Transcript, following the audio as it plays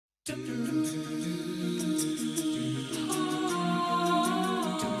Do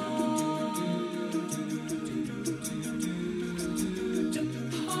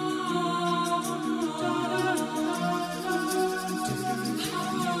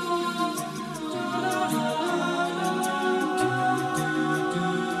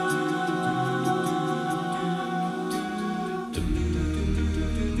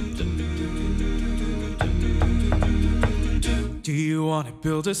you want to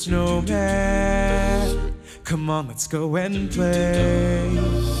build a snowman? Come on, let's go and play.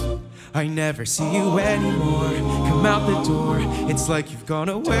 I never see you anymore. Come out the door, it's like you've gone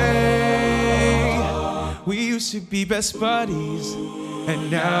away. We used to be best buddies,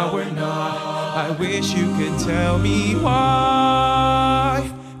 and now we're not. I wish you could tell me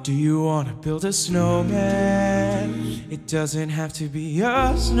why. Do you want to build a snowman? It doesn't have to be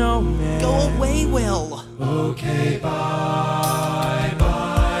a snowman. Go away, Will. Okay, bye,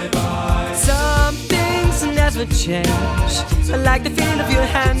 bye, bye. Some things never change. I like the feel of your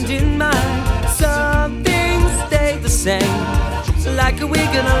hand in mine. Some things stay the same. Like a wig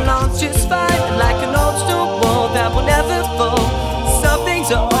and a launch just fine. Like an old stone wall that will never fall. Some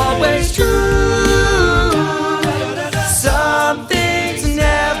things are always true. Some things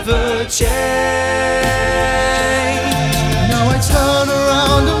never change. Now I turn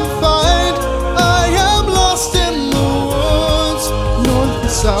around and find I am lost in the woods. North and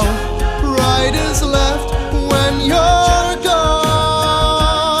south, right is left when you're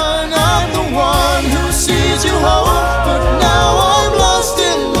gone. I'm the one who sees you home, but now I'm lost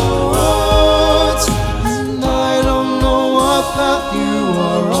in the woods, and I don't know what path you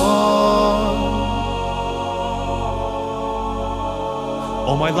are on.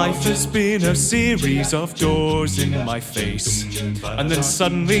 All my life has been a series of doors in my face, and then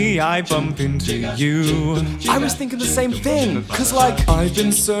suddenly I bump into you. I was thinking the same thing, cause like I've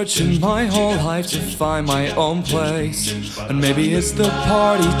been searching my whole life to find my own place, and maybe it's the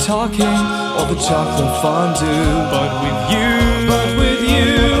party talking or the chocolate fondue. But with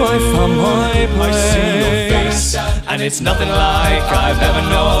you, I found my place. I see your face, and it's nothing like I've ever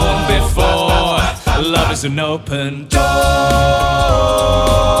known before. Love is an open door.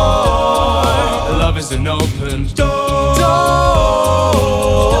 Love is an open door.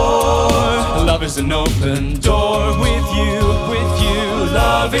 Love is an open door. With you,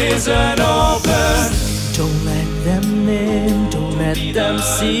 love is an open. Don't let them in, don't let them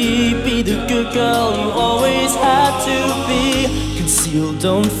see. Be the good girl you always had to be. Conceal,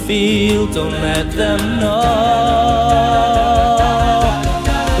 don't feel, don't let them know.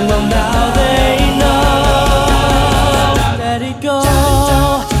 Well, now they know. Let it go,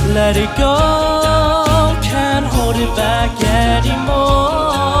 let it go. Can't hold it back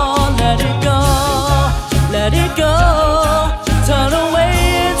anymore. Let it go, let it go. Turn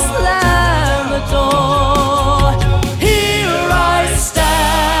away and slam the door. Here I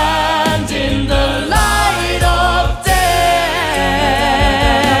stand in the light of day.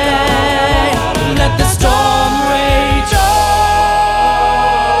 Let the storm rage on.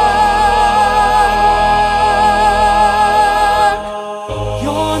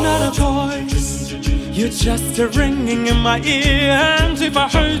 You're not a voice, you're just a ringing in my ear. And if I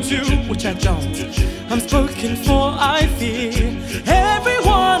heard you, which I don't, I'm spoken for, I fear.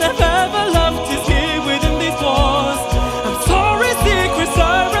 Everyone I've ever loved is here within these walls. I'm sorry, secret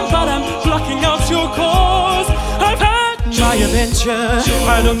siren, but I'm blocking out your cause. I've had my adventure,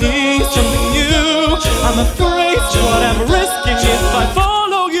 I don't need something new. I'm afraid what I'm risking if I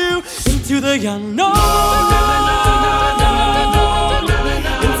follow you into the unknown.